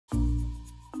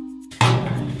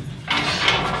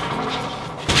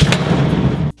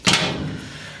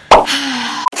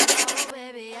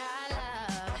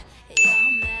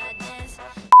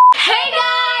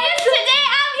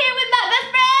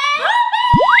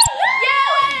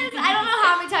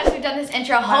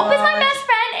intro. Hope is my best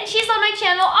friend and she's on my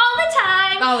channel all the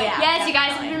time. Oh yeah. Yes, you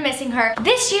guys have been missing her.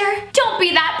 This year, don't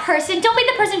be that person. Don't be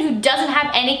the person who doesn't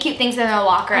have any cute things in their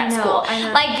locker at school. I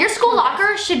know. Like your school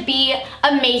locker should be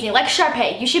amazing. Like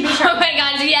Sharpay. You should be Sharpay. Oh my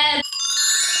gosh, yes.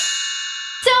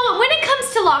 So when it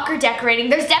comes to locker decorating,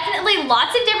 there's definitely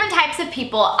lots of different types of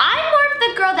people. I'm more of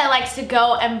the girl that likes to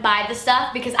go and buy the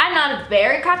stuff because I'm not a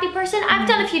very crafty person. I've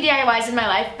done a few DIYs in my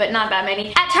life, but not that many.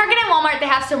 At Target and Walmart, they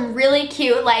have some really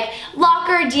cute like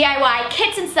locker DIY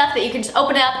kits and stuff that you can just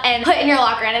open up and put in your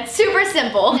locker, and it's super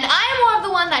simple. And I'm more of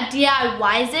the one that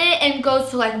DIYs it and goes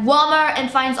to like Walmart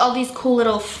and finds all these cool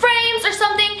little frames or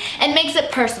something and makes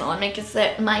it personal and makes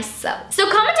it myself. So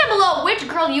comment down below which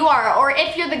girl you are, or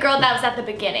if you're the girl that was at the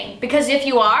beginning. Because if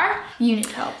you are, you need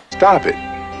help. Stop it.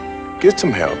 Get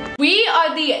some help. We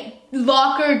are the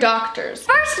locker doctors.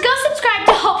 First, go subscribe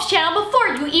to Hope's channel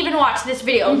before you even watch this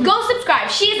video. Go subscribe.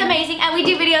 She's amazing and we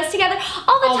do videos together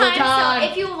all the time.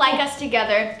 So if you like us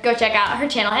together, go check out her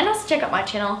channel and also check out my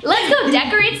channel. Let's go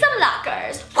decorate some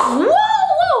lockers. Whoa,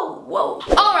 whoa, whoa.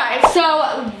 All right,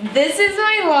 so this is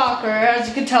my locker. As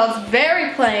you can tell, it's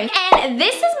very plain. And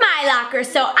this is my locker.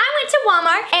 So I went to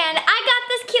Walmart and I got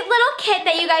this cute little kit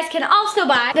that you guys can also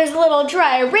buy. There's a little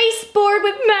dry erase board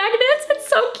with magnets. It's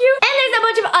so cute. And there's a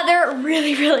bunch of other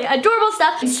really, really adorable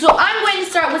stuff. So I'm going to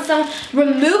start with some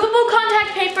removable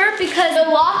contact paper because the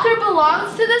locker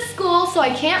belongs to the school, so I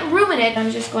can't ruin it.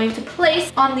 I'm just going to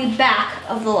place on the back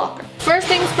of the locker. First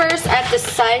things first, I have to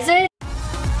size it.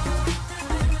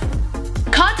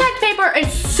 Contact paper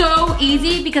is so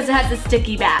easy because it has a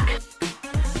sticky back.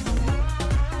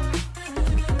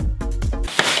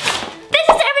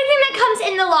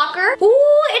 In the locker.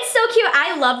 Ooh, it's so cute.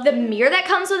 I love the mirror that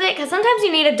comes with it because sometimes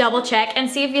you need to double check and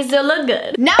see if you still look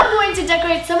good. Now I'm going to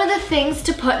decorate some of the things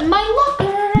to put in my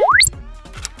locker.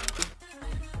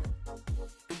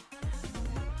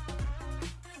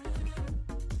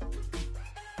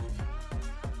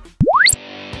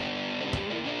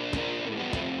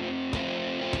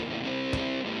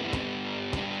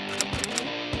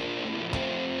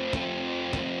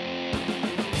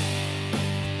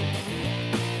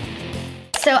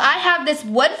 So I have this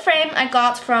wood frame I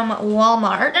got from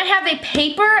Walmart. I have a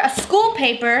paper, a school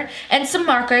paper, and some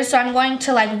markers. So I'm going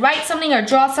to like write something or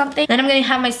draw something. Then I'm going to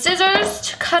have my scissors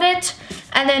to cut it.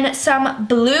 And then some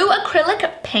blue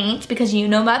acrylic paint, because you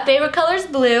know my favorite color is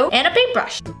blue. And a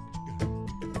paintbrush.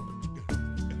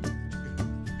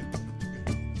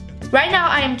 Right now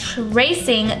I am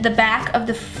tracing the back of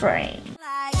the frame.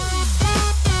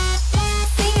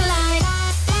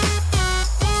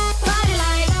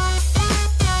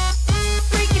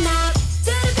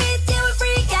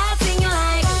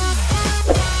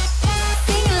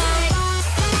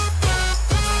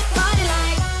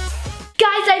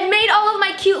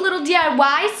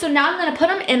 DIY, so now I'm gonna put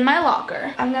them in my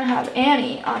locker. I'm gonna have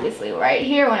Annie, obviously, right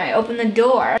here when I open the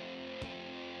door.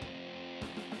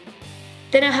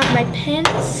 Then I have my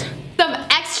pins, some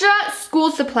extra school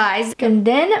supplies, and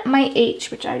then my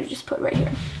H, which I just put right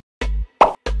here.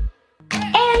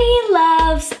 Annie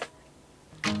loves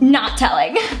not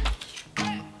telling.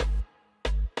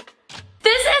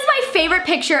 This is my favorite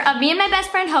picture of me and my best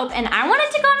friend Hope, and I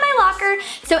wanted to go in my locker.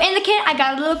 So in the kit, I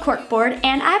got a little cork board,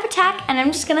 and I have a tack, and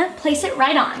I'm just gonna place it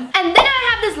right on. And then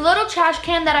I have this little trash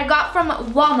can that I got from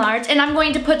Walmart, and I'm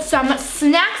going to put some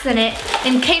snacks in it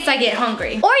in case I get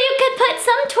hungry. Or you could put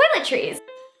some toiletries.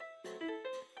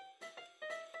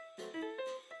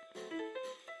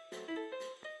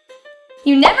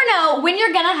 You never know when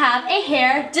you're gonna have a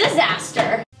hair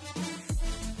disaster.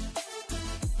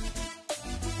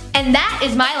 And that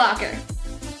is my locker.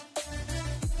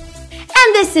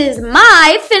 And this is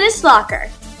my finished locker.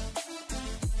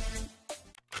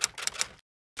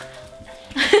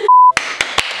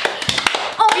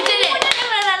 Oh, you did it!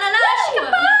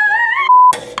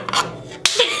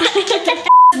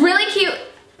 Really cute.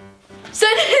 So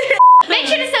make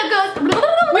sure to still go.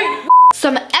 Wait.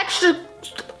 Some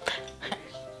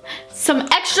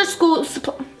extra school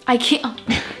supply. I can't.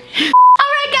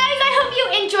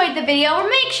 Enjoyed the video,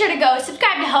 make sure to go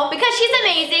subscribe to Hope because she's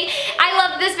amazing. I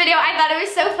loved this video. I thought it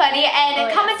was so funny.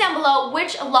 And comment down below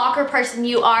which locker person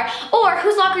you are, or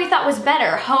whose locker you thought was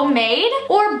better, homemade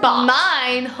or bought.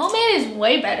 Mine. Homemade is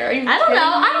way better. I don't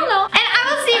know. And I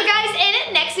will see you guys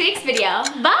in next week's video.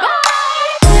 Bye.